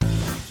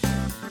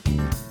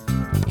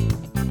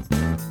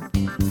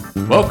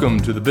Welcome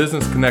to the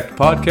Business Connect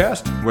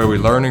podcast, where we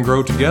learn and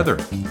grow together.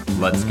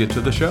 Let's get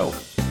to the show.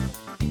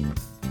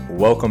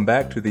 Welcome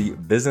back to the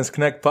Business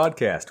Connect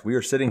podcast. We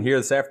are sitting here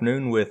this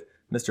afternoon with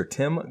Mr.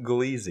 Tim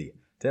Galeazzi.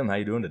 Tim, how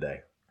you doing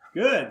today?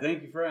 Good.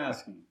 Thank you for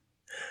asking.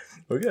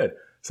 We're good.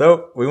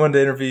 So we wanted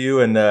to interview you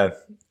and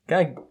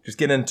kind of just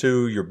get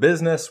into your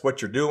business,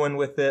 what you're doing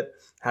with it,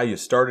 how you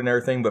started and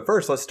everything. But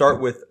first, let's start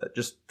with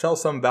just tell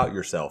us something about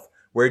yourself.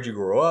 Where did you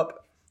grow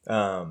up?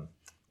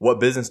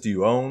 What business do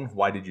you own?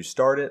 Why did you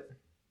start it?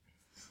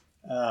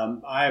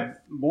 I'm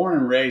born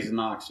and raised in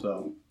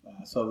Knoxville,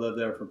 so I lived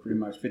there for pretty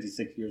much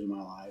 56 years of my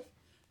life.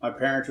 My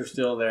parents are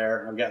still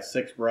there. I've got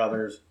 6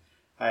 brothers.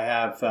 I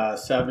have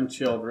 7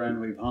 children.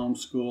 We've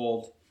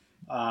homeschooled,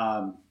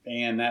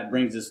 and that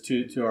brings us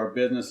to our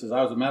businesses.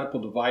 I was a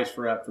medical device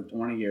rep for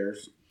 20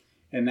 years,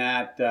 and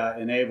that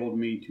enabled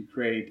me to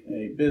create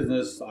a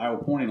business, Iowa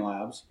Pointing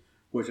Labs,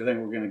 which I think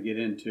we're going to get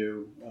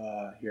into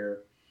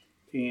here.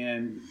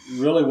 And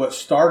really what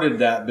started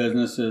that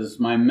business is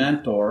my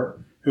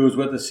mentor, who was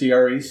with the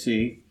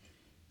CREC,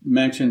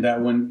 mentioned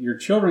that when your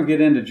children get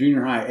into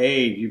junior high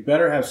age, you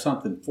better have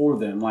something for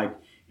them, like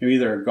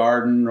either a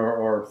garden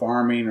or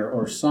farming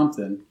or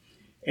something.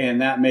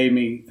 And that made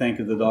me think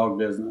of the dog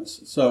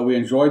business. So we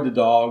enjoyed the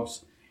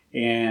dogs,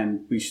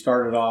 and we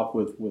started off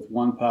with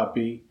one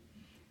puppy.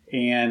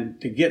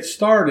 And to get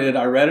started,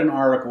 I read an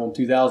article in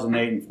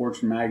 2008 in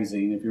Fortune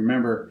magazine. If you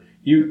remember,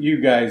 you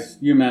guys,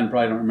 you men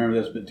probably don't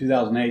remember this, but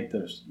 2008,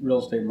 the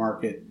real estate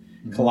market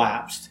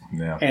collapsed.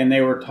 Yeah. And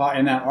they were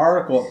in that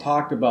article, it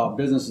talked about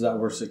businesses that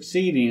were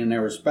succeeding, and they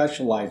were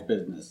specialized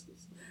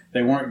businesses.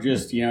 They weren't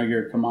just,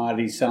 your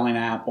commodity selling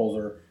apples,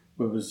 or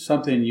it was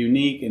something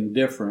unique and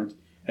different.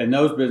 And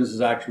those businesses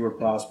actually were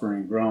prospering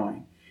and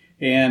growing.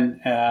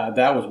 And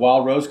that was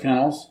Wild Rose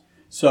Kennels.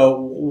 So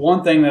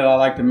one thing that I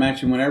like to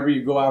mention, whenever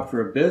you go after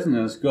a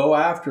business, go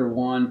after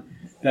one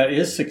that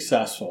is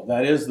successful,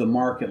 that is the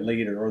market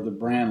leader or the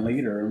brand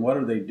leader, and what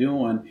are they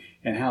doing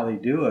and how they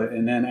do it.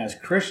 And then as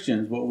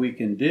Christians, what we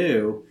can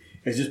do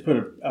is just put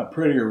a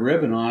prettier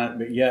ribbon on it,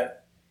 but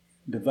yet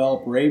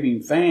develop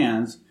raving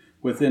fans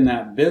within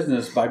that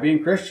business by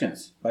being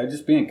Christians, by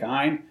just being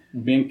kind,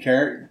 being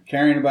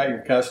caring about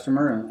your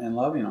customer and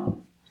loving on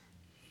them.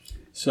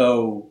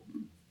 So,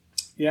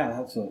 yeah,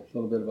 that's a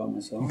little bit about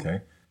myself.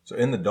 Okay. So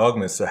in the dog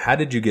business, so how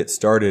did you get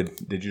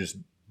started? Did you just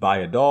buy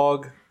a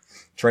dog,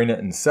 train it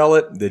and sell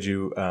it? Did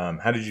you?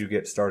 How did you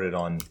get started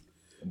on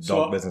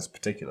dog business in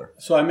particular?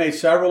 So I made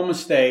several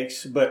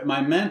mistakes, but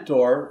my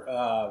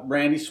mentor,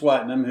 Randy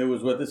Swetnam, who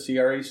was with the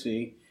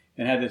CREC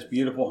and had this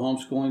beautiful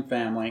homeschooling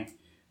family,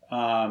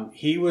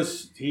 he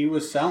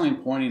was selling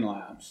Pointing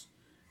Labs.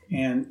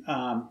 And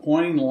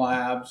Pointing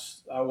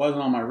Labs, I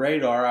wasn't on my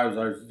radar. I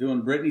was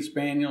doing Brittany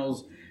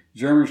Spaniels,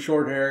 German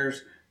Shorthairs,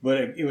 but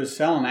it was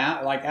selling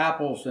like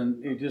apples,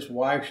 and it just,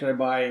 why should I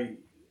buy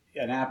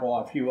an apple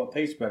off you? Well, it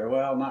tastes better.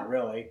 Well, not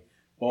really.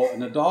 Well, in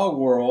the dog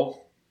world,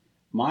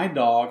 my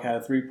dog had a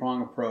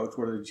 3-prong approach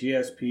where the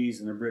GSPs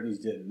and the Brittany's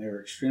didn't. They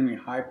were extremely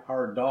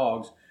high-powered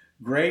dogs,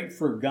 great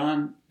for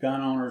gun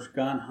owners,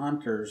 gun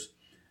hunters,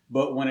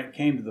 but when it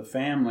came to the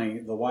family,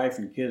 the wife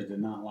and kids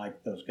did not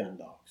like those gun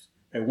dogs.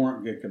 They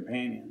weren't good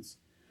companions.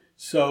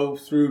 So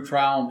through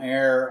trial and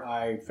error,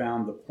 I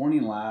found the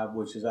Pointing Lab,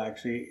 which is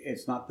actually,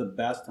 it's not the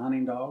best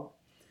hunting dog,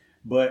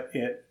 but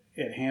it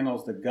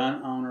handles the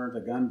gun owner,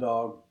 the gun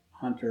dog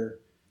hunter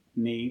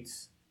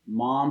needs,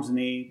 mom's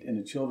need, and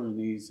the children's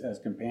needs as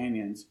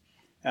companions,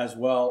 as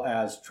well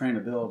as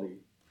trainability.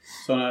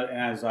 So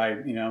as I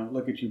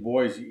look at you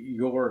boys,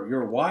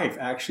 your wife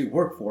actually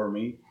worked for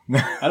me.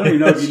 I don't even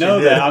know if you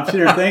know that. I'm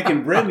sitting here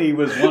thinking Brittany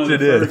was one of the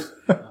first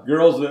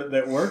girls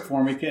that worked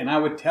for me. And I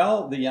would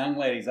tell the young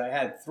ladies, I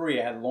had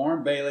 3. I had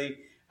Lauren Bailey,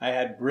 I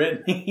had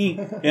Brittany,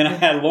 and I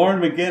had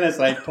Lauren McGinnis.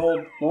 I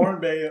told Lauren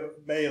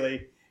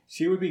Bailey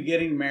she would be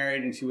getting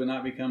married and she would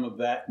not become a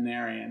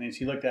veterinarian. And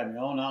she looked at me,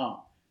 oh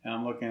no. And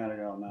I'm looking at her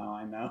going, no,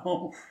 I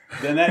know.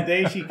 Then that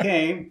day she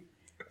came.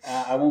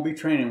 I won't be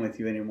training with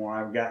you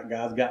anymore.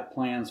 God's got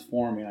plans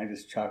for me. And I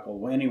just chuckled.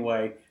 Well,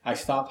 anyway, I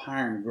stopped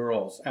hiring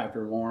girls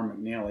after Lauren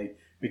McNeely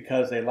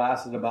because they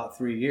lasted about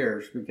 3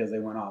 years because they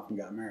went off and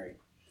got married.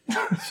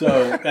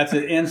 So that's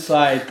an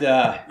inside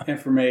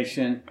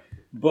information.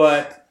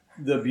 But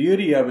the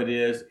beauty of it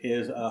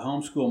is a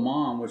homeschool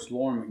mom, which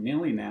Lauren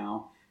McNeely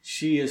now,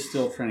 she is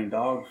still training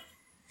dogs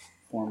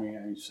for me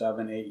in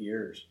 7, 8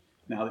 years.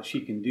 Now that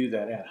she can do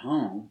that at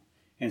home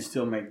and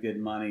still make good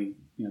money,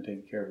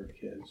 taking care of her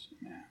kids.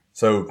 Yeah.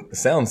 So it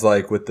sounds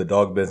like with the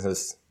dog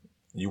business,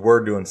 you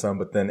were doing some,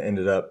 but then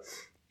ended up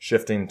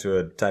shifting to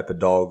a type of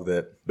dog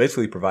that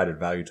basically provided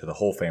value to the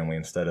whole family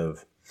instead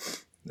of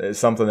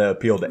something that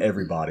appealed to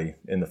everybody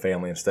in the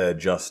family instead of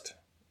just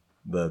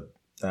the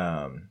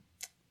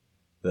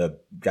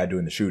guy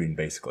doing the shooting,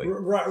 basically.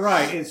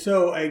 Right. And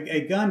so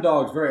a gun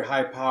dog is a very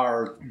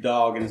high-powered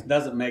dog, and it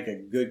doesn't make a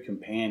good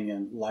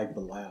companion like the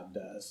lab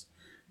does.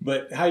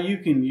 But how you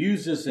can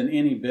use this in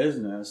any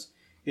business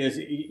is,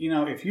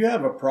 if you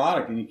have a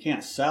product and you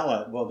can't sell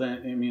it, well,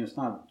 then, it's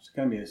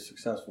going to be a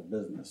successful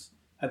business.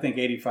 I think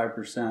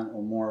 85%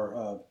 or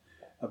more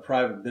of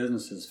private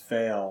businesses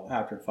fail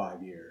after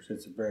 5 years.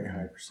 It's a very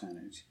high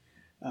percentage.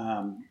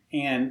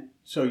 And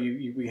so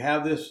we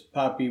have this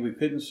puppy. We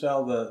couldn't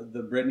sell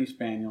the Brittany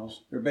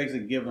Spaniels. They're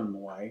basically giving them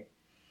away.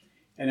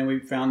 And then we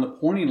found the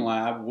pointing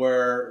lab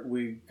where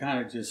we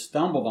kind of just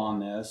stumbled on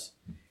this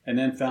and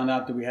then found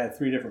out that we had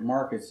 3 different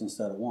markets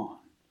instead of 1.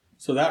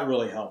 So that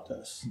really helped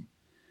us.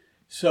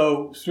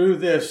 So through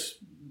this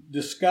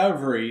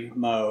discovery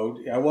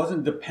mode, I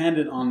wasn't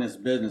dependent on this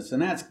business.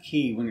 And that's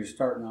key when you're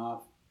starting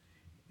off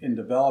in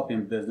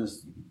developing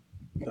business.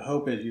 The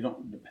hope is you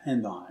don't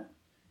depend on it,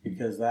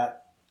 because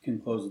that can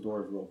close the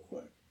doors real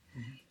quick.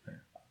 Mm-hmm.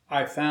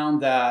 I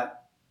found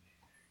that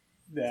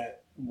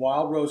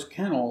Wild Rose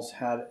Kennels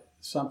had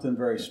something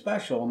very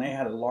special, and they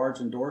had a large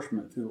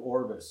endorsement through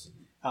Orvis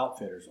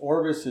Outfitters.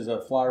 Orvis is a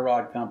fly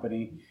rod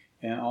company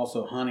and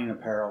also hunting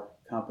apparel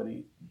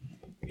company.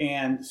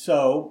 And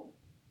so,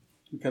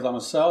 because I'm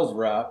a sales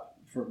rep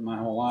for my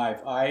whole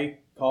life, I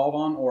called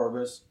on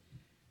Orvis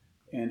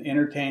and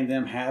entertained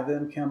them, have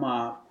them come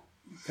out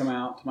to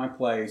my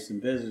place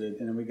and visited,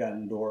 and then we got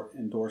an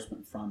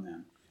endorsement from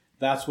them.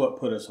 That's what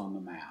put us on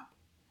the map.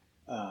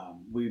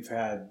 We've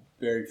had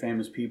very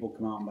famous people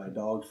come out and buy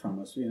dogs from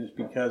us, and it's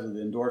because of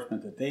the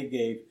endorsement that they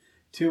gave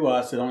to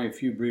us that only a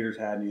few breeders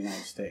had in the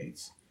United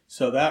States.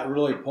 So that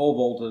really pole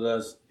vaulted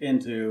us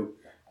into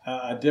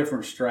a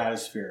different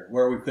stratosphere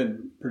where we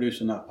couldn't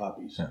produce enough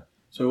puppies. Yeah.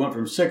 So we went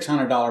from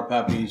 $600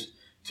 puppies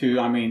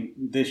to,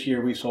 this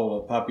year we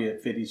sold a puppy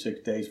at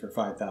 56 days for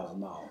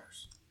 $5,000.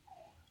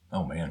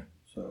 Oh, man.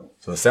 So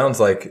it sounds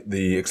like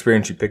the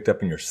experience you picked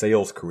up in your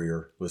sales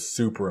career was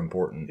super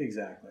important.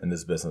 Exactly. In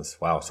this business.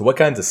 Wow. So what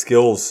kinds of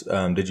skills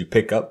did you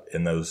pick up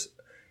in those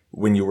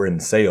when you were in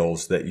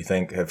sales that you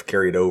think have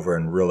carried over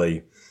and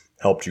really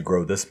helped you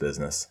grow this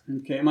business?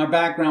 Okay. My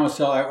background was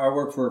I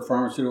worked for a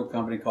pharmaceutical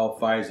company called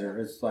Pfizer.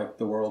 It's like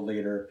the world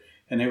leader.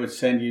 And they would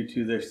send you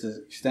to this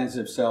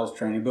extensive sales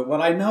training. But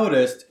what I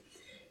noticed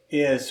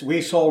is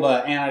we sold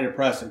an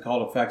antidepressant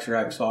called Effexor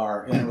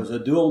XR, and it was a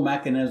dual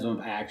mechanism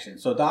of action.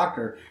 So,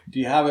 doctor, do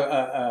you have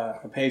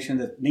a patient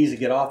that needs to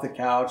get off the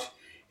couch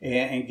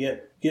and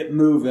get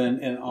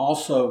moving and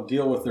also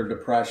deal with their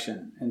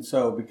depression? And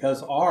so,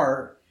 because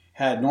R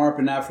had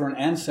norepinephrine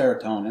and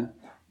serotonin,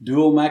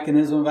 dual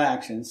mechanism of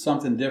action,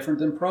 something different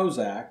than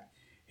Prozac,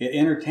 it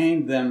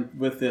entertained them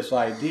with this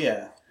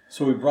idea.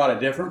 So we brought a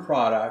different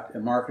product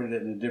and marketed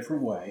it in a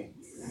different way.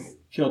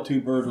 Kill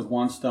 2 birds with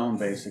 1 stone,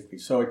 basically.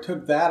 So I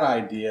took that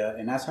idea,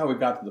 and that's how we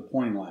got to the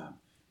pointing lab.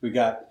 We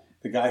got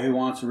the guy who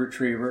wants a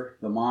retriever,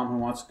 the mom who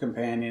wants a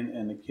companion,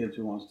 and the kid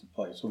who wants to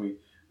play. So we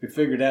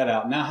figured that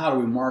out. Now how do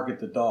we market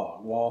the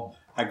dog? Well,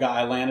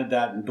 I landed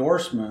that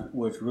endorsement,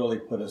 which really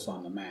put us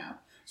on the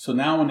map. So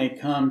now when they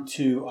come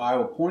to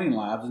Iowa Pointing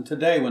Labs, and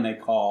today when they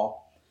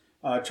call,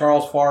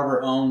 Charles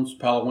Farber owns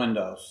Pella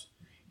Windows.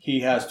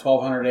 He has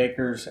 1,200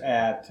 acres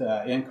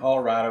in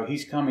Colorado.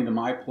 He's coming to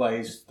my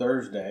place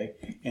Thursday,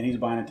 and he's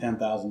buying a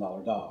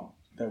 $10,000 dog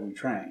that we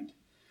trained.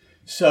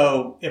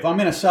 So if I'm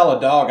going to sell a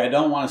dog, I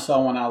don't want to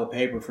sell one out of the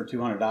paper for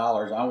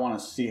 $200. I want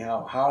to see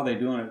how are they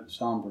doing it,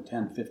 selling for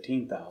 $10,000,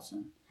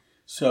 $15,000.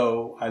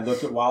 So I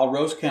looked at Wild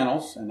Rose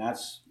Kennels, and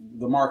that's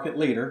the market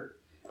leader,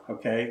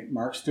 okay,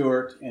 Mark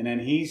Stewart, and then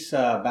he's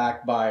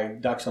backed by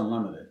Ducks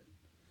Unlimited.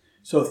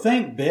 So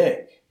think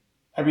big.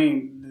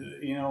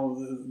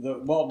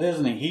 The Walt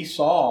Disney, he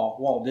saw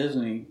Walt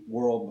Disney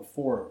World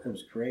before it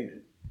was created.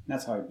 And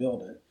that's how he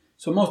built it.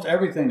 So most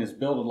everything is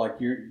built like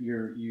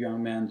your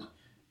young man's,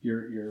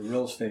 your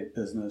real estate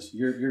business.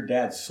 Your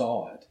dad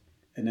saw it,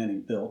 and then he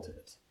built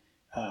it.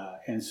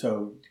 And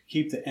so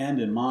keep the end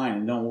in mind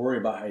and don't worry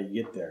about how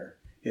you get there.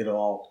 It'll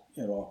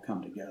all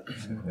come together.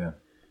 Yeah.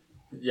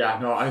 Yeah.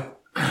 No,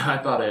 I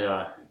thought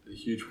a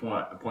huge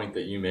point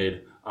that you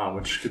made,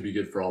 which could be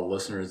good for all the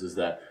listeners, is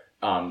that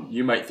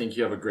you might think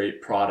you have a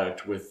great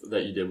product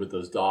that you did with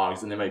those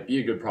dogs, and they might be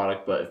a good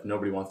product, but if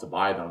nobody wants to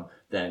buy them,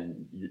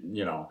 then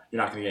you're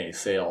not going to get any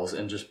sales.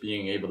 And just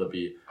being able to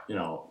be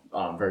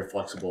very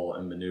flexible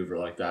and maneuver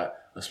like that,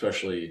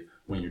 especially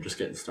when you're just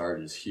getting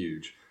started, is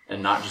huge.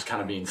 And not just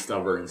kind of being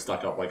stubborn and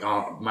stuck up like,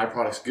 oh, my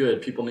product's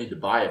good, people need to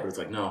buy it, but it's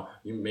like, no,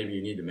 maybe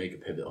you need to make a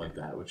pivot like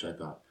that, which I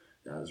thought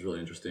was really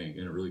interesting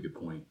and a really good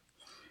point.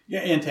 Yeah,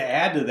 and to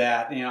add to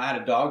that, I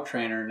had a dog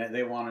trainer, and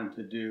they wanted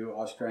to do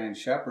Australian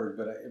Shepherd,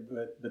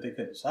 but they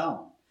couldn't sell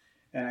them.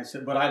 And I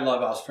said, but I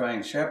love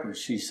Australian Shepherds,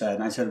 she said.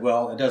 And I said,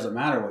 well, it doesn't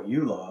matter what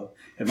you love.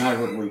 It matters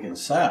what we can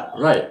sell.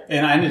 Right.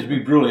 And I need to be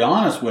brutally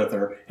honest with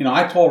her.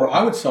 I told her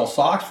I would sell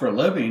socks for a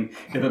living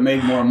if it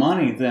made more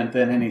money than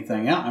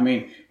anything else.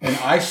 And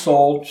I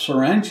sold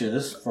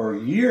syringes for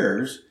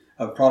years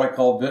of a product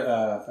called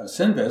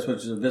Synvis, which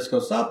is a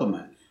visco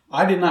supplement.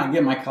 I did not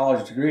get my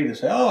college degree to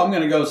say, I'm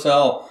going to go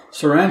sell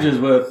syringes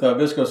with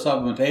visco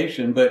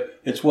supplementation, but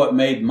it's what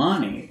made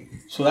money.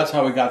 So that's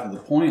how we got to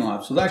the pointing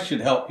lab. So that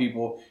should help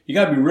people. You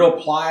got to be real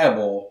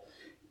pliable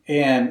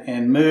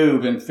and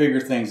move and figure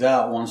things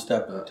out one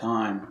step at a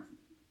time.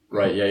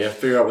 Right. Yeah. You have to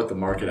figure out what the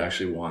market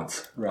actually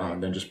wants. Right.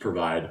 Then just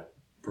provide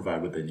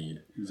what they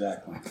need.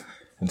 Exactly.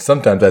 And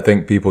sometimes I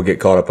think people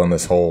get caught up on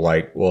this whole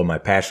am I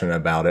passionate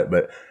about it?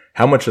 But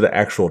how much of the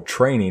actual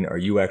training are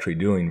you actually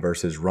doing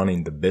versus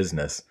running the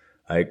business?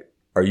 Like,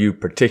 are you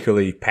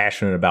particularly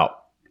passionate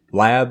about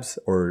labs,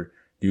 or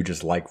do you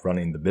just like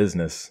running the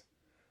business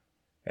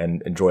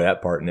and enjoy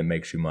that part and it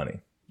makes you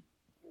money?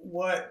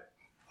 What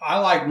I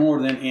like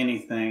more than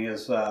anything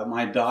is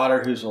my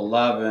daughter, who's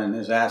 11,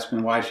 is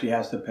asking why she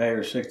has to pay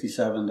her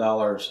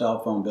 $67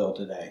 cell phone bill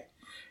today.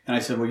 And I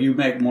said, well, you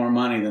make more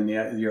money than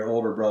your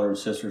older brother and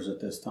sisters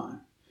at this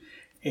time.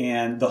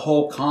 And the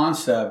whole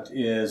concept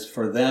is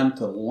for them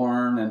to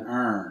learn and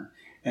earn.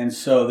 And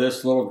so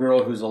this little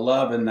girl who's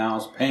 11 now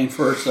is paying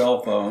for her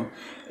cell phone,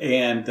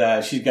 and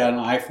she's got an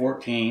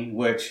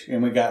i14,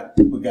 and we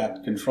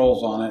got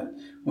controls on it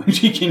when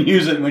she can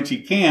use it and when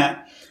she can't.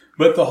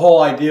 But the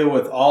whole idea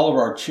with all of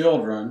our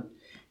children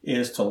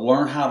is to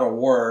learn how to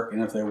work,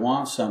 and if they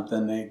want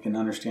something, they can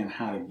understand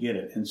how to get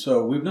it. And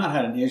so we've not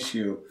had an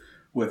issue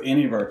with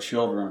any of our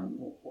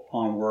children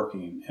on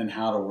working and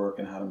how to work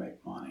and how to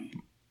make money.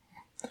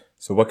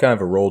 So what kind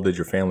of a role did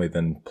your family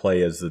then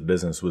play as the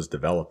business was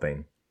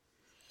developing?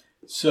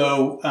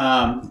 So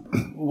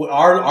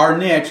our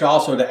niche,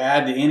 also, to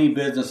add to any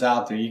business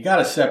out there, you got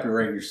to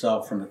separate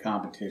yourself from the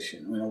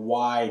competition. You know,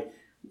 why?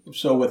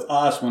 So with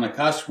us, when a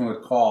customer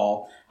would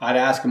call, I'd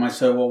ask them, I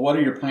said, well, what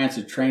are your plans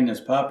to train this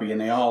puppy?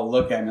 And they all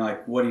look at me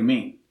like, what do you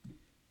mean?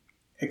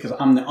 Because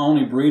I'm the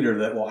only breeder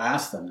that will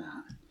ask them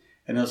that.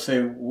 And they'll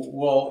say,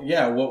 well,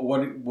 yeah,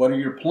 what are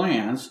your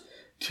plans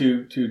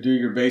to do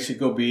your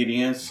basic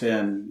obedience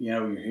and, you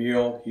know, your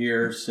heel,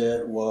 here,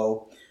 sit,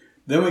 whoa.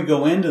 Then we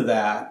go into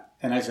that,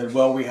 and I said,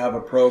 well, we have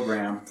a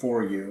program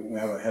for you. We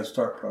have a Head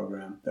Start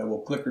program that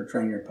will clicker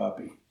train your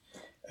puppy.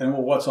 And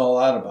well, what's all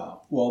that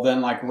about? Well,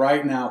 then, like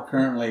right now,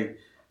 currently,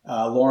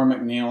 Laura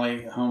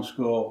McNeely,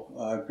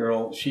 homeschool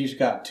girl, she's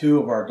got 2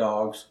 of our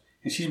dogs,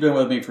 and she's been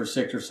with me for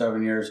 6 or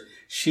 7 years.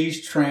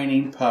 She's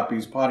training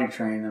puppies, potty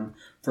training them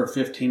for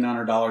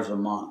 $1,500 a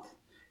month.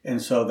 And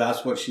so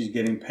that's what she's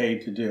getting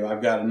paid to do.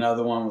 I've got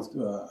another one with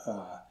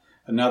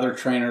another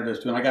trainer that's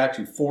doing, I got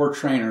actually 4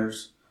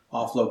 trainers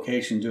off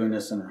location doing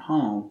this in her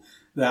home,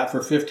 that for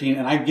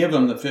and I give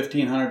them the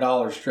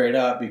 $1,500 straight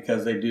up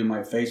because they do my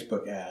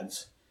Facebook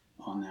ads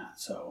on that.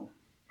 So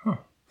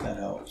that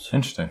helps.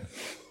 Interesting.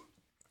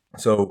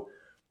 So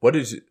what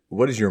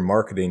does your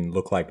marketing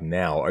look like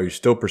now? Are you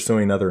still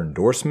pursuing other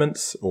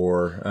endorsements,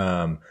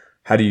 or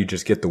how do you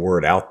just get the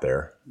word out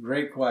there?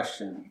 Great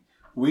question.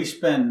 We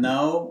spend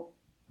no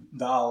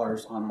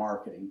dollars on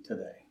marketing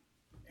today,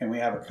 and we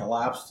have a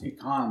collapsed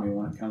economy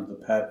when it comes to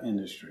the pet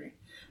industry.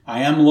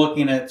 I am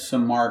looking at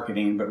some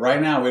marketing, but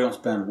right now we don't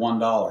spend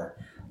 $1.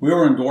 We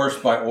were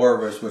endorsed by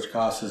Orvis, which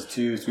costs us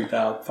 $2,000,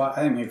 $3,000,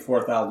 I think maybe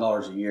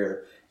 $4,000 a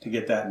year to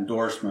get that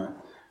endorsement.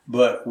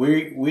 But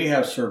we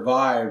have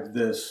survived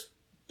this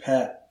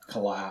pet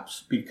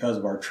collapse because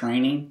of our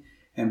training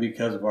and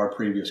because of our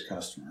previous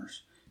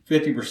customers.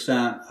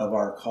 50% of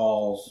our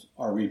calls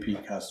are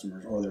repeat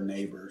customers or their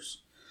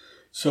neighbors.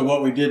 So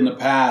what we did in the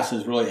past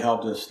has really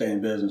helped us stay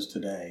in business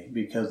today,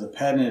 because the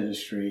pet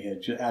industry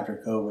after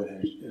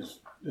COVID is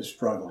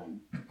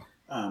struggling.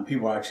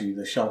 People actually,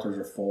 the shelters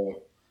are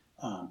full.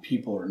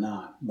 People are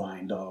not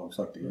buying dogs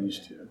like they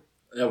used to.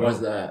 Yeah,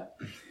 why's that?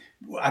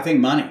 I think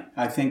money.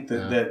 I think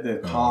that the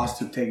cost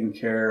of taking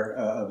care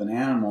of an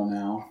animal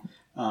now,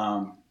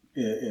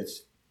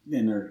 it's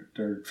and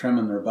they're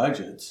trimming their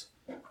budgets,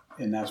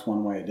 and that's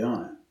one way of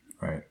doing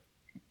it. Right.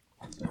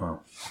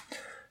 Wow.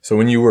 So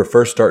when you were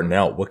first starting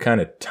out, what kind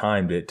of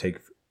time did it take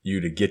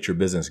you to get your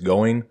business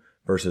going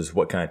versus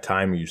what kind of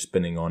time are you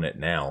spending on it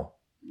now?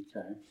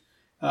 Okay.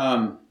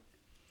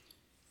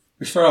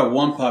 We started with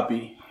 1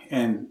 puppy,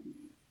 and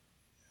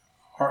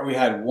we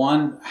had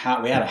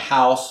a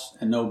house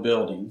and no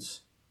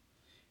buildings.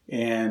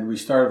 And we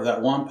started with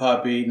that 1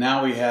 puppy.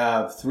 Now we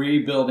have 3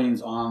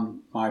 buildings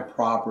on my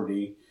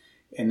property.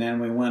 And then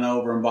we went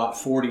over and bought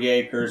 40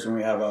 acres, and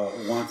we have a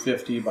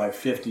 150 by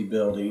 50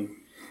 building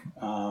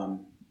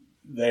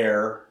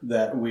there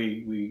that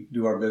we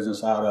do our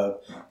business out of.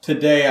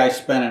 Today I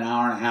spent an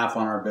hour and a half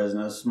on our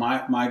business.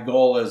 My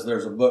goal is,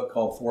 there's a book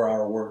called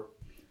 4-Hour Work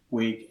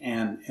Week,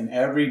 and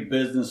every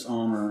business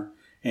owner,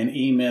 and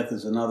E-Myth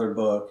is another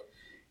book,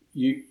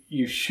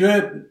 you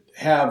should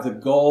have the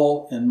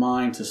goal in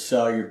mind to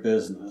sell your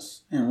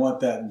business. And what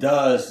that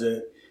does,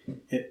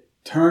 it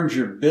turns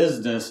your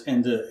business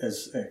into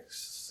as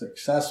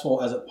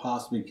successful as it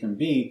possibly can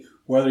be,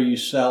 whether you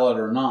sell it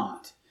or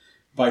not.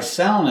 By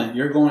selling it,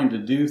 you're going to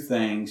do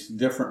things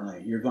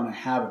differently. You're going to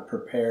have it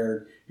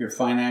prepared. Your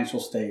financial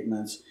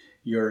statements,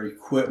 your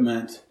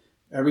equipment,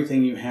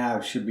 everything you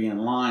have should be in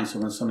line, so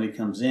when somebody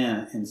comes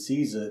in and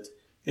sees it,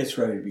 it's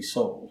ready to be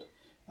sold.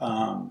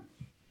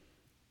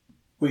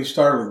 We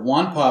started with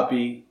 1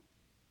 puppy.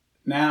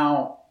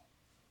 Now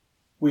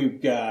we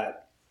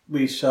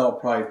sell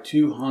probably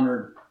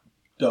 200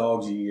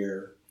 dogs a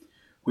year.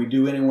 We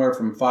do anywhere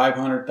from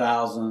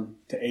 $500,000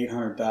 to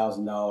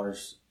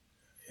 $800,000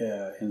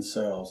 in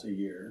sales a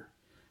year.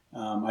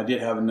 I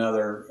did have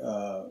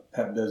another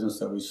pet business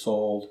that we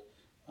sold,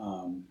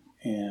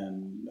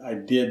 and I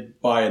did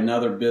buy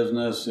another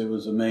business. It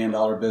was $1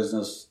 million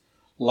business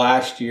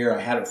last year.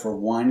 I had it for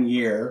 1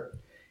 year,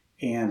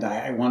 and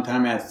one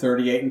time I had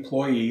 38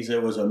 employees.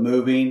 It was a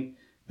moving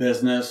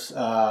business,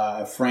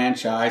 a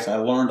franchise. I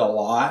learned a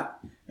lot,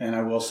 and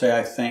I will say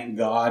I thank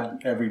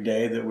God every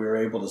day that we were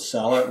able to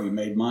sell it. We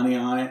made money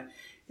on it,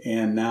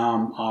 and now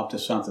I'm off to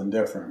something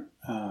different.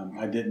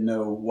 I didn't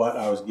know what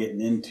I was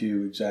getting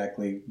into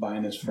exactly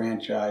buying this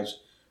franchise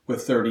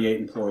with 38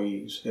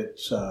 employees.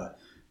 It's the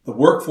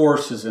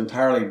workforce is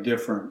entirely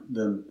different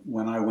than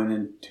when I went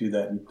into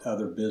that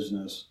other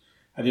business.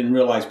 I didn't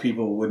realize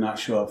people would not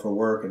show up for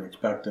work and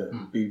expect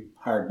to be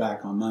hired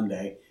back on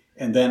Monday.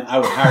 And then I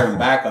would hire them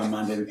back on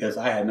Monday because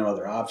I had no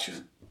other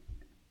option.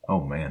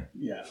 Oh, man.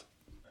 Yeah.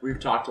 We've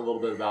talked a little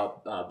bit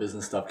about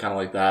business stuff, kind of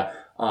like that.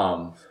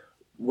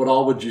 What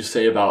all would you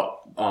say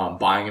about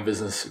buying a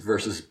business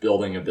versus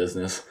building a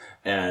business?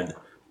 And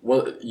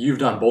what you've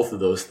done both of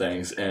those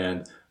things,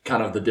 and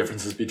kind of the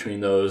differences between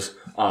those.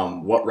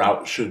 What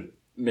route should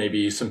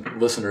maybe some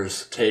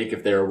listeners take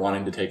if they're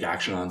wanting to take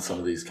action on some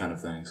of these kind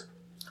of things?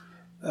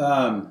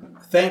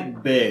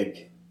 Think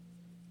big.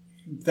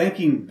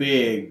 Thinking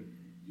big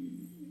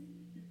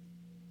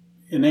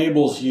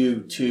enables you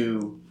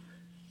to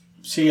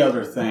see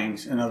other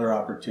things and other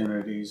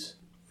opportunities.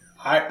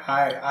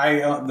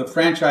 The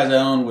franchise I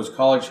owned was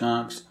College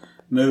Hunks,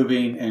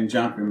 moving, and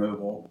junk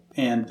removal.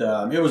 And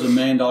it was $1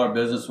 million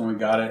business when we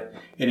got it.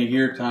 In a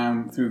year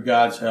time, through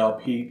God's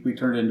help, we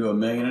turned it into $1.5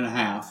 million,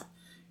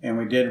 and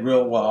we did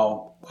real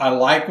well. I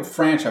like a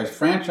franchise.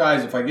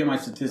 Franchise, if I get my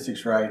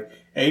statistics right,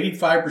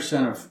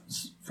 85% of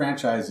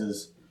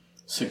franchises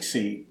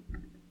succeed.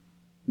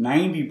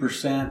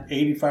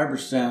 90%,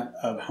 85%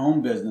 of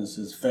home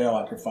businesses fail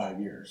after 5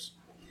 years.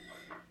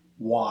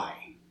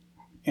 Why?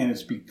 And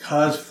it's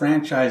because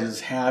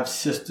franchises have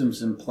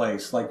systems in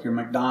place. Like your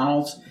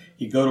McDonald's,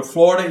 you go to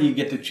Florida, you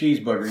get the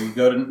cheeseburger. You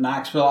go to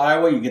Knoxville,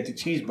 Iowa, you get the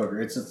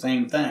cheeseburger. It's the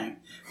same thing.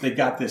 They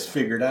got this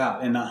figured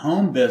out. In the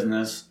home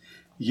business,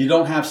 you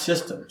don't have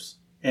systems,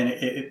 and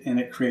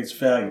it creates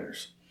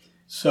failures.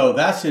 So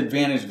that's the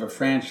advantage of a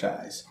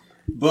franchise.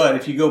 But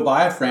if you go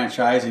buy a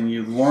franchise and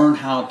you learn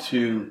how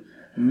to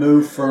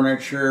move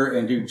furniture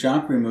and do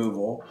junk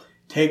removal,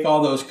 take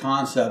all those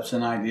concepts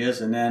and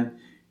ideas, and then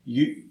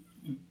you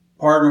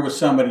partner with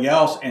somebody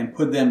else and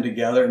put them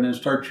together and then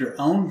start your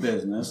own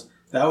business,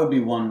 that would be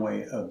one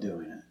way of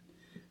doing it.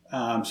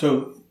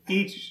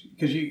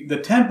 Because the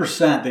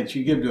 10% that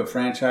you give to a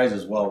franchise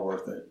is well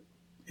worth it.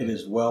 It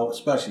is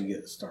especially to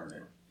get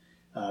started.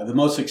 The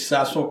most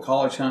successful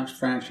College Hunks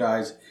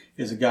franchise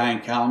is a guy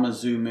in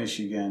Kalamazoo,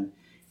 Michigan,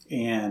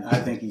 and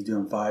I think he's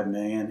doing $5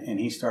 million, and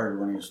he started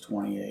when he was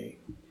 28.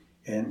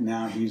 And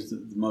now he's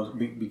the most,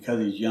 because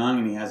he's young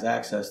and he has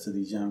access to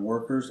these young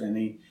workers,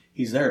 and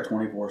he's there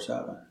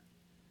 24/7.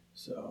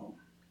 So.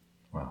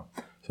 Wow.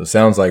 So it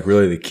sounds like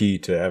really the key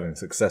to having a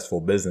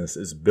successful business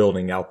is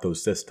building out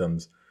those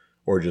systems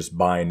or just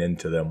buying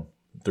into them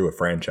through a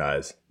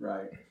franchise.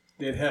 Right.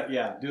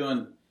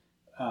 Doing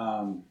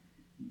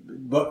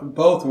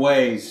both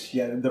ways.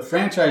 Yeah, the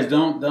franchise,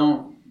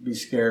 don't be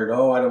scared.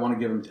 Oh, I don't want to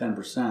give them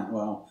 10%.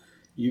 Well,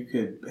 you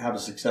could have a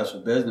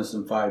successful business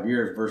in 5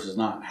 years versus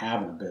not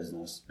having a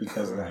business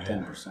because of that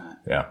 10%.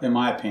 Yeah. In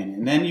my opinion.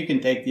 And then you can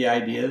take the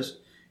ideas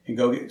and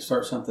go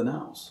start something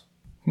else.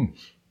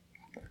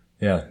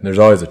 Yeah, there's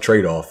always a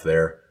trade-off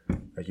there.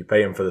 Like you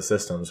pay them for the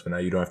systems, but now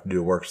you don't have to do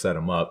the work to set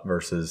them up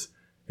versus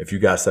if you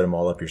guys set them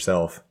all up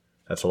yourself,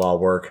 that's a lot of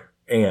work.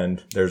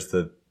 And there's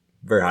the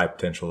very high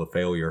potential of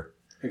failure.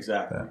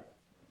 Exactly.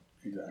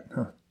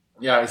 Huh.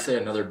 Yeah, I say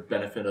another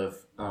benefit of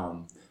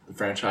the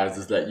franchise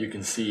is that you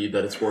can see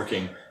that it's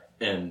working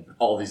in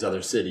all these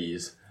other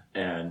cities,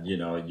 and you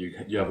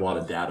have a lot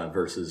of data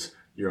versus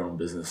your own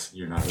business.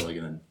 You're not really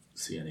going to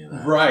see any of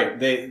that.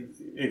 Right.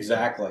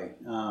 Exactly.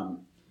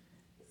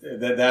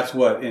 That's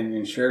what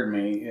ensured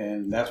me,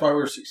 and that's why we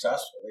were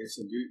successful. They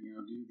said,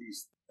 do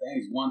these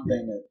things. One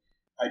thing that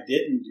I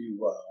didn't do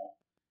well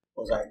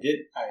was I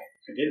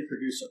didn't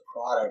produce a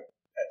product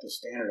at the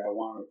standard I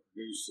wanted to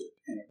produce it,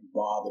 and it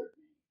bothered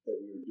me that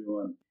we were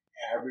doing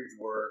average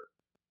work,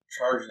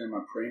 charging them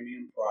a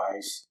premium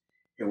price.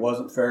 It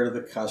wasn't fair to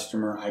the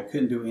customer. I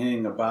couldn't do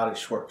anything about it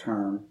short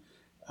term.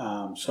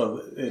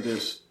 So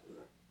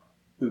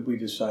we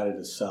decided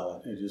to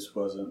sell it. It just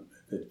wasn't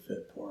a good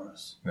fit for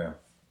us. Yeah.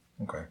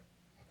 Okay.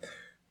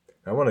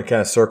 I want to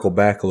kind of circle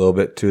back a little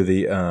bit to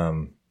the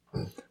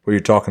where you're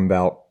talking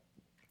about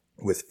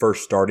with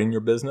first starting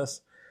your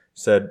business.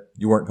 Said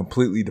you weren't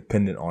completely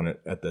dependent on it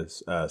at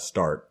the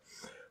start.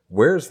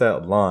 Where's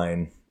that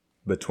line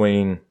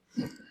between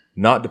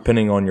not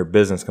depending on your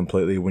business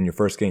completely when you're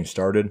first getting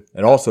started,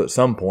 and also at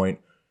some point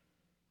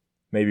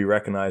maybe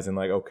recognizing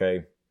like,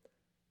 okay,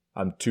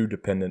 I'm too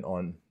dependent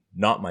on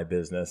not my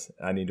business.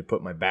 I need to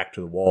put my back to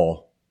the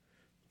wall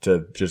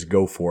to just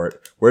go for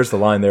it. Where's the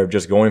line there of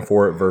just going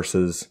for it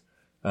versus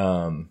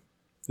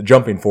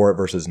jumping for it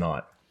versus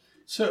not?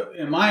 So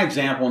in my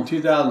example, in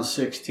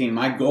 2016,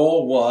 my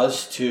goal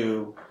was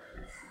to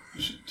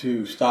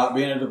stop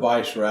being a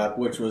device rep,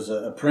 which was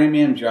a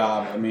premium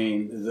job. I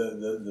mean,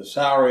 the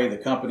salary, the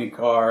company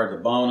car,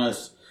 the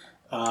bonus,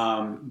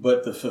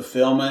 But the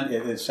fulfillment,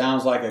 it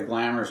sounds like a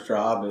glamorous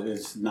job, but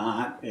it's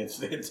not.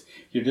 It's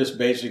you're just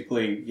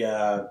basically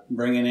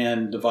bringing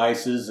in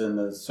devices and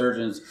the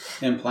surgeons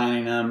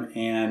implanting them,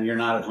 and you're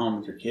not at home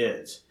with your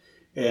kids.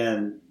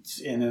 And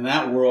in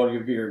that world,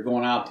 you're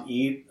going out to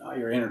eat,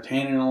 you're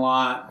entertaining a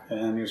lot,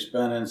 and you're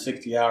spending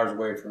 60 hours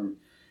away from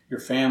your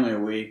family a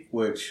week,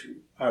 which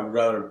I'd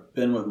rather have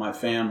been with my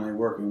family,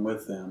 working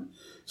with them.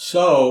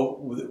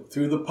 So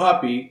through the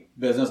puppy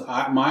business,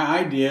 my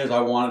idea is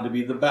I wanted to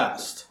be the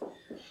best.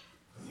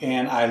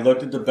 And I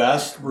looked at the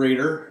best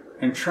breeder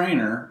and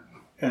trainer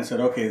and said,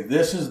 okay,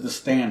 this is the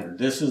standard.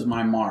 This is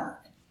my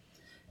mark.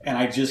 And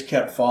I just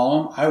kept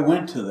following. I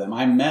went to them.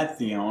 I met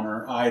the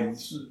owner. I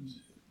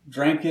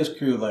drank his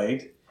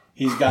Kool-Aid.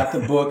 He's got the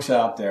books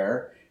out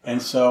there.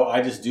 And so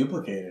I just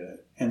duplicated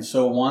it. And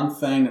so one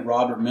thing that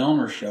Robert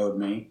Milner showed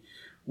me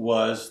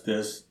was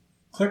this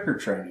clicker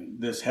training,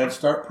 this Head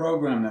Start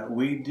program that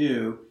we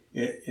do.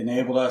 It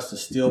enabled us to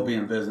still be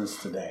in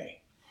business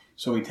today.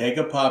 So we take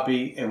a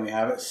puppy and we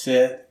have it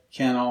sit,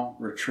 kennel,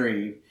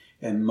 retrieve.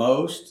 And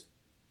most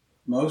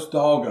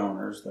dog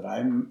owners that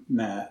I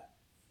met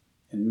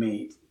and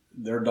meet,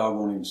 their dog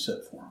won't even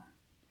sit for them.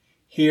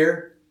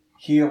 Here,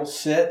 he'll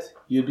sit.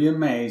 You'd be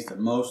amazed that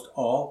most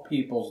all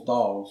people's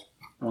dogs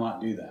will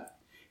not do that.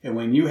 And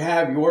when you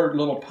have your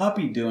little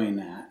puppy doing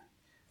that,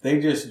 they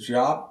just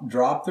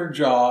drop their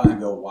jaw and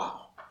go,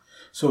 wow.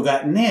 So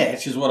that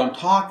niche is what I'm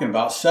talking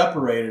about,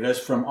 separated us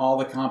from all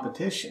the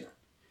competition.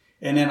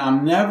 And then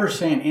I'm never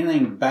saying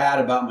anything bad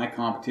about my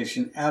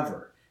competition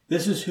ever.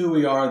 This is who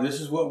we are.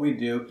 This is what we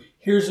do.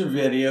 Here's a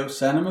video.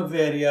 Send them a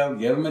video.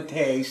 Give them a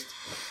taste.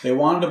 They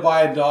wanted to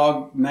buy a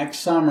dog next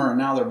summer, and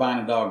now they're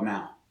buying a dog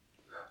now.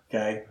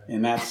 Okay?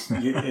 And that's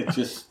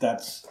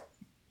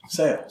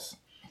sales.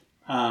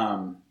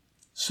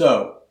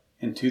 So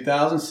in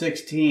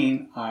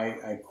 2016,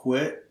 I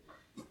quit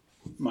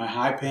my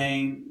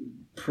high-paying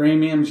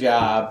premium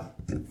job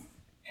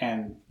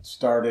and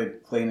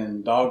started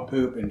cleaning dog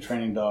poop and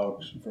training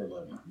dogs for a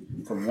living,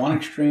 from one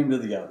extreme to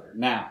the other.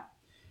 Now,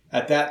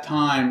 at that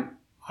time,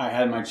 I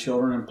had my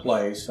children in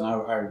place, and I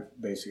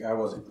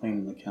wasn't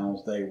cleaning the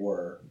kennels; they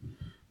were.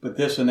 But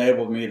this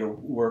enabled me to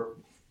work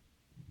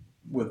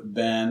with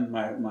Ben,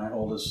 my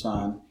oldest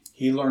son.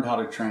 He learned how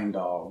to train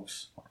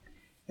dogs,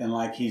 and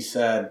like he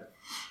said,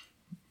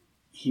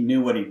 he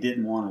knew what he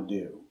didn't want to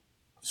do.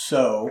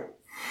 So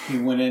he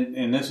went in,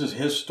 and this is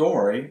his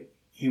story.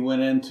 He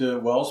went into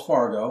Wells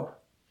Fargo,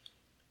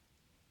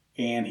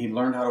 and he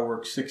learned how to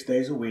work 6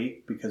 days a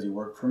week because he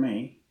worked for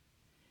me.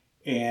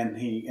 And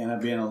he ended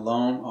up being a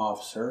loan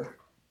officer,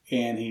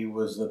 and he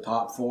was the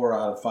top 4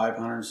 out of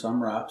 500 and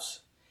some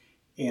reps.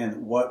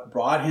 And what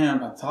brought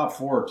him a top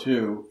 4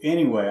 too,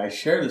 anyway, I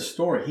shared this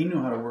story. He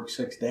knew how to work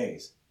 6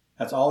 days.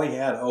 That's all he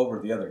had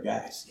over the other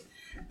guys.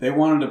 They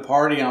wanted to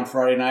party on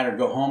Friday night or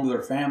go home to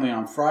their family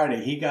on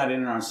Friday. He got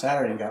in there on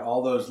Saturday and got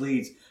all those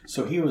leads.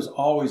 So he was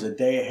always a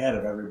day ahead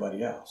of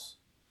everybody else.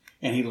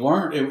 And he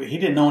learned, he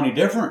didn't know any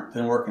different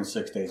than working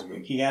 6 days a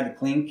week. He had to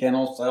clean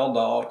kennels, sell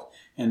dogs,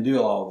 and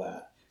do all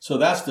that. So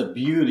that's the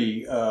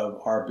beauty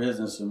of our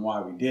business and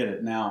why we did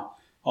it. Now,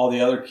 all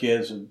the other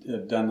kids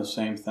have done the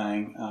same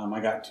thing. I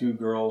got 2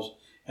 girls,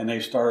 and they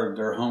started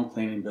their home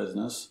cleaning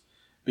business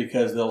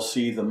because they'll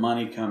see the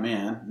money come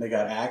in. They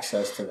got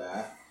access to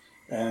that,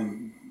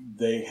 and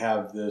they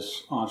have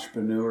this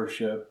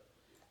entrepreneurship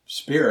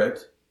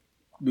spirit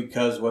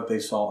because what they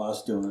saw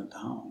us doing at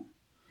home.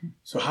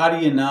 So how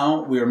do you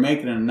know? We were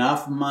making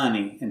enough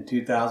money in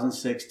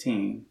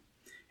 2016,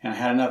 and I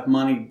had enough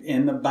money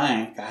in the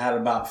bank. I had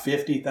about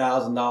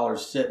 $50,000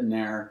 sitting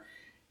there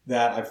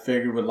that I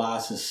figured would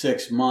last us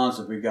 6 months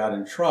if we got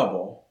in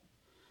trouble.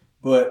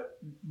 But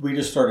we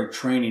just started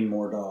training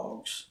more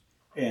dogs.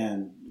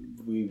 And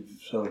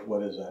so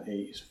what is that,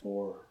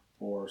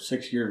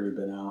 6 years we've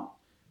been out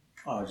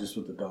just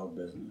with the dog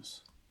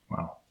business.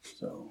 Wow.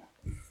 So.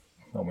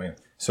 Oh, man.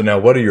 So now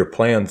what are your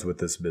plans with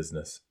this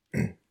business?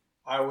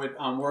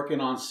 I'm working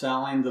on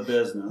selling the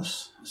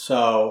business.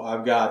 So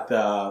I've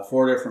got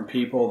 4 different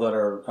people that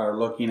are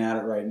looking at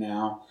it right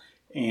now.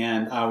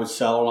 And I would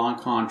sell it on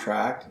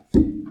contract.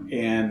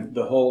 And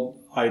the whole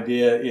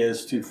idea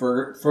is to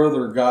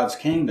further God's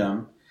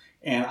kingdom.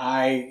 And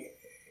I,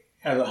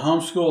 as a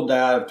homeschool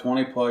dad of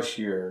 20 plus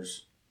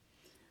years,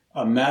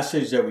 a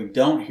message that we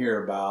don't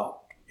hear about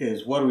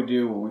is what do we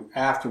do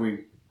after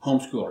we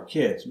homeschool our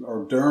kids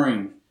or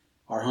during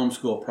our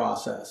homeschool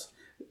process.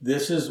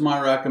 This is my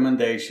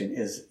recommendation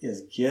is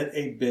get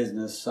a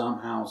business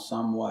somehow,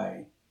 some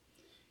way.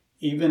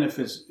 Even if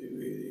it's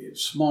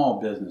small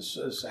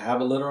businesses,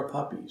 have a litter of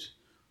puppies,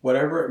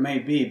 whatever it may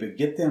be, but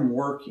get them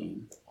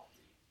working.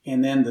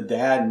 And then the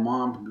dad and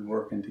mom can be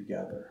working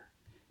together.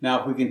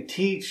 Now, if we can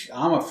teach,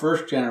 I'm a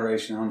first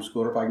generation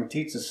homeschooler. If I can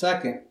teach the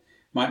second,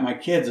 my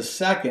kids a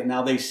second,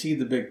 now they see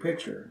the big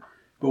picture.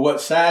 But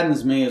what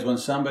saddens me is when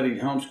somebody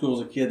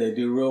homeschools a kid, they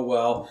do real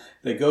well,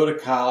 they go to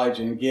college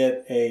and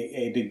get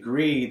a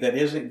degree that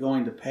isn't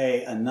going to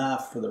pay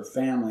enough for their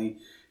family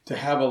to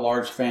have a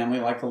large family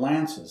like the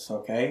Lances,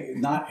 okay?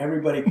 Not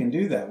everybody can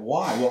do that.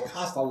 Why? Well, it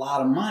costs a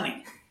lot of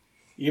money.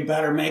 you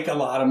better make a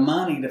lot of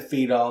money to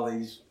feed all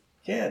these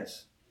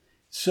kids.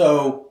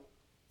 So,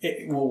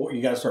 you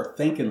got to start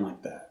thinking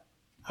like that.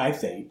 I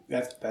think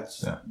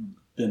that's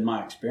been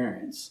my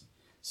experience.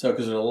 So,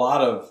 because there's a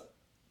lot of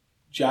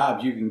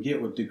jobs you can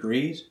get with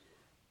degrees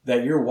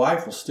that your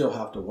wife will still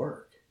have to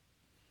work.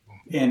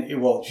 And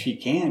she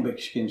can, but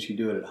can she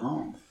do it at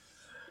home?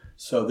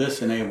 So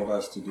this enabled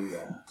us to do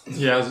that.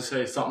 Yeah, I was going to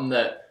say something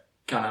that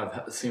kind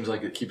of seems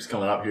like it keeps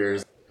coming up here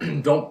is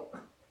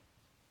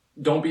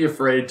don't be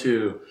afraid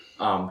to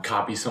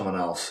copy someone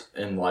else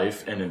in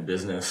life and in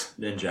business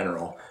in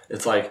general.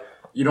 It's like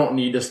you don't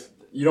need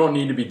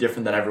to be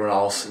different than everyone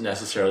else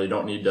necessarily. You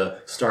don't need to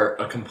start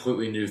a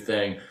completely new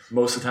thing.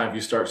 Most of the time, if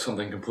you start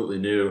something completely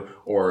new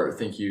or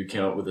think you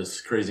came up with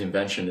this crazy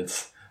invention,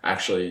 it's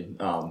actually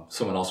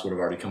someone else would have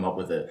already come up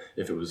with it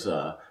if it was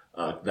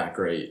that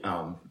great,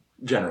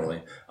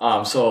 generally.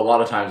 So a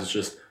lot of times it's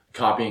just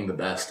copying the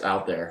best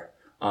out there.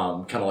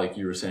 Kind of like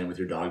you were saying with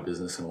your dog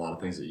business and a lot of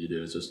things that you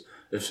do. It's just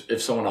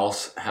if someone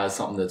else has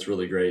something that's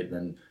really great,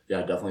 then yeah,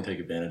 definitely take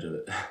advantage of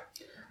it.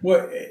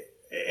 Well,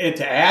 and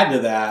to add to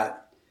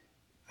that,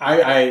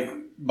 I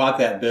bought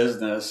that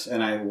business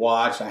and I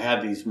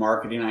had these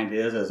marketing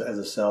ideas as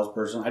a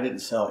salesperson. I didn't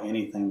sell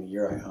anything the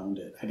year I owned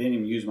it. I didn't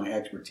even use my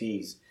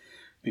expertise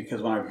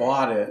because when I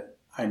bought it,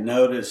 I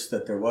noticed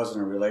that there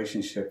wasn't a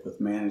relationship with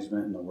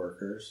management and the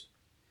workers.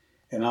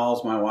 And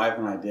all my wife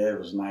and I did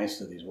was nice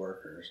to these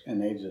workers.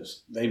 And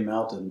they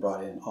melted and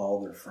brought in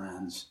all their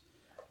friends.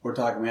 We're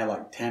talking, we had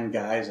like 10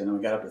 guys and then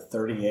we got up to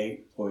 38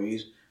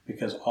 employees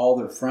because all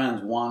their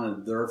friends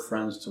wanted their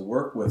friends to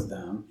work with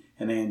them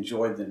and they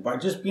enjoyed them by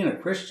just being a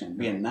Christian,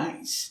 being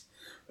nice.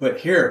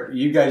 But here,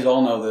 you guys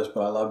all know this,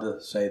 but I love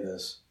to say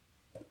this.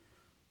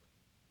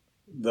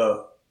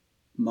 The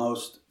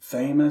most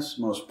famous,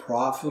 most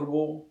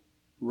profitable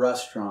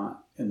restaurant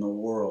in the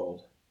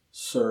world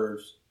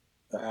serves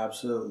the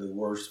absolutely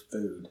worst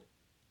food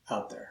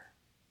out there.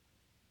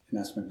 And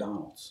that's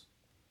McDonald's.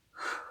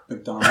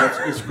 McDonald's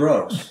is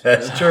gross.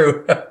 That's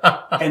true.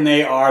 And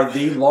they are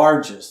the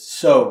largest.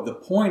 So the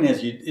point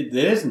is, it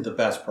isn't the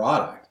best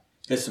product.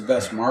 It's the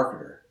best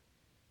marketer.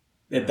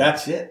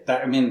 That's it.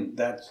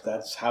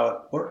 That's how it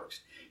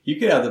works. You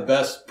could have the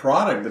best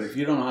product, but if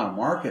you don't know how to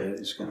market it,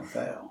 it's going to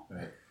fail.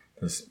 Right.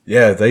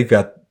 Yeah, they've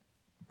got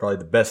probably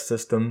the best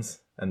systems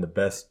and the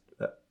best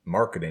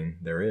marketing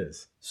there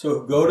is.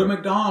 So go to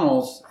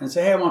McDonald's and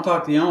say, hey, I want to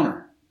talk to the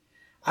owner.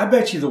 I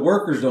bet you the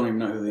workers don't even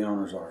know who the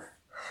owners are.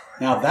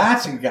 Now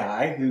that's a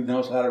guy who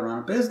knows how to run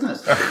a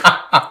business.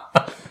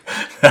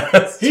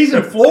 He's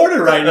in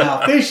Florida right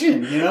now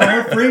fishing.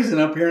 We're freezing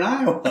up here in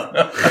Iowa.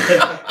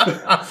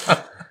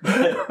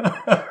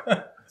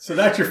 So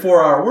that's your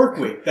 4-hour work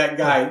week. That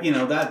guy,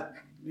 that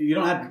you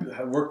don't have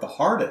to work the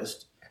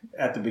hardest.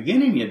 At the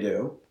beginning you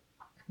do.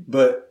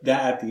 But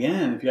at the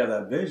end, if you have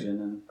that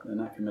vision, then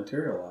that can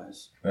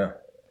materialize. Yeah.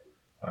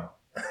 Wow.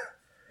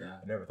 Yeah.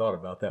 I never thought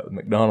about that with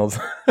McDonald's.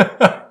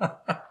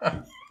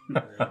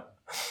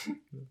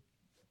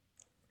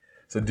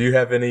 So do you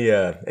have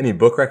any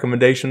book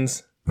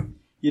recommendations?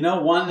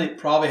 One that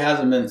probably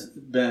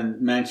hasn't been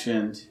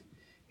mentioned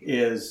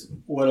is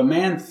What a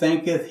Man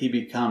Thinketh He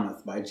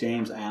Becometh by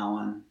James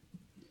Allen.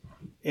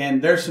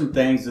 And there's some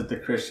things that the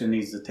Christian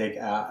needs to take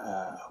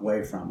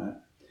away from it.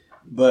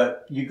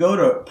 But you go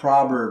to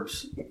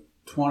Proverbs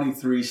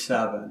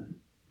 23:7.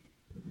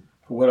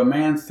 For what a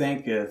man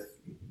thinketh,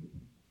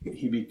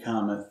 he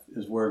becometh,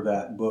 is where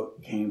that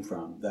book came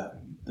from,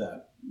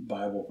 that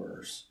Bible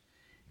verse.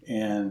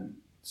 And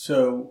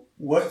so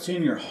what's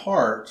in your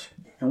heart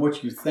and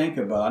what you think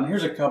about, and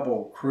here's a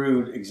couple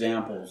crude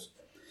examples.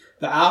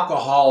 The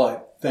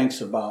alcoholic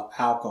thinks about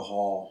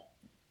alcohol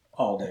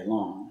all day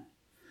long.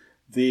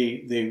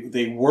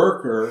 The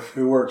worker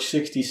who works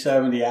 60,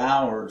 70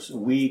 hours a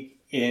week,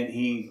 and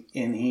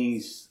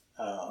he's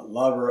a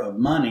lover of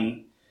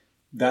money,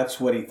 that's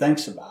what he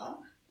thinks about.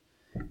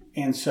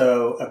 And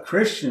so a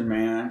Christian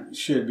man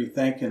should be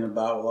thinking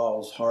about with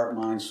all his heart,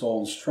 mind, soul,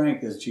 and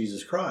strength is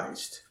Jesus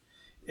Christ.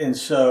 And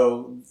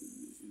so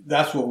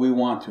that's what we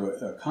want to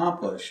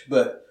accomplish.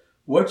 But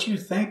what you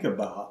think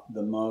about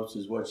the most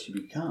is what you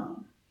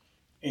become.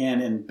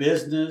 And in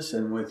business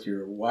and with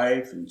your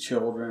wife and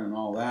children and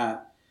all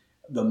that,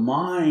 the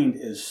mind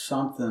is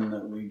something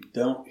that we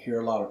don't hear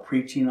a lot of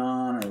preaching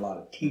on or a lot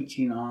of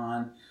teaching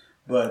on,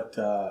 but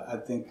I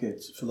think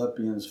it's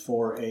Philippians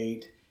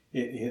 4:8.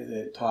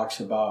 It talks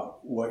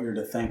about what you're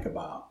to think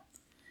about.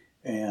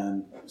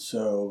 And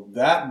so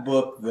that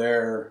book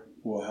there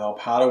will help.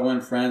 How to Win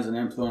Friends and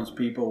Influence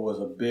People was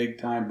a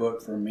big-time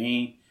book for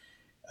me.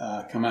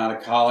 Coming out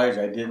of college,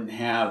 I didn't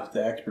have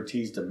the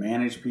expertise to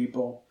manage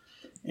people.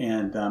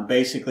 And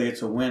basically,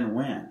 it's a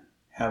win-win.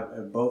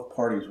 Have both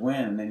parties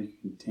win, and then you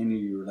can continue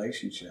your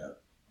relationship.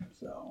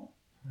 So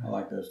I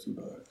like those two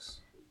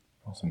books.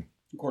 Awesome.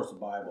 Of course, the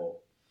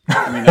Bible.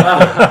 I mean,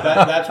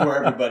 that's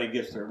where everybody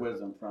gets their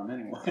wisdom from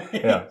anyway.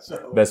 Yeah.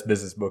 So, best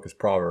business book is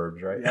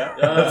Proverbs, right? Yeah.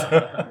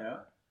 Yeah.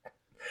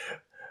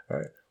 All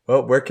right.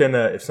 Well, where can,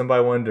 if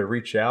somebody wanted to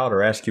reach out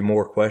or ask you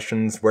more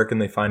questions, where can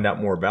they find out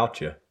more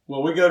about you?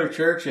 Well, we go to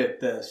church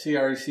at the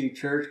CREC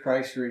Church,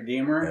 Christ the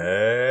Redeemer.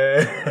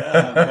 Hey.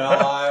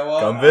 Bell, Iowa.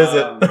 Come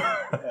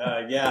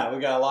visit. Yeah,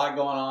 we got a lot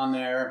going on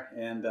there,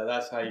 and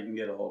that's how you can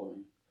get a hold of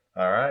me.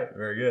 All right.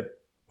 Very good.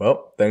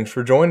 Well, thanks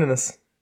for joining us.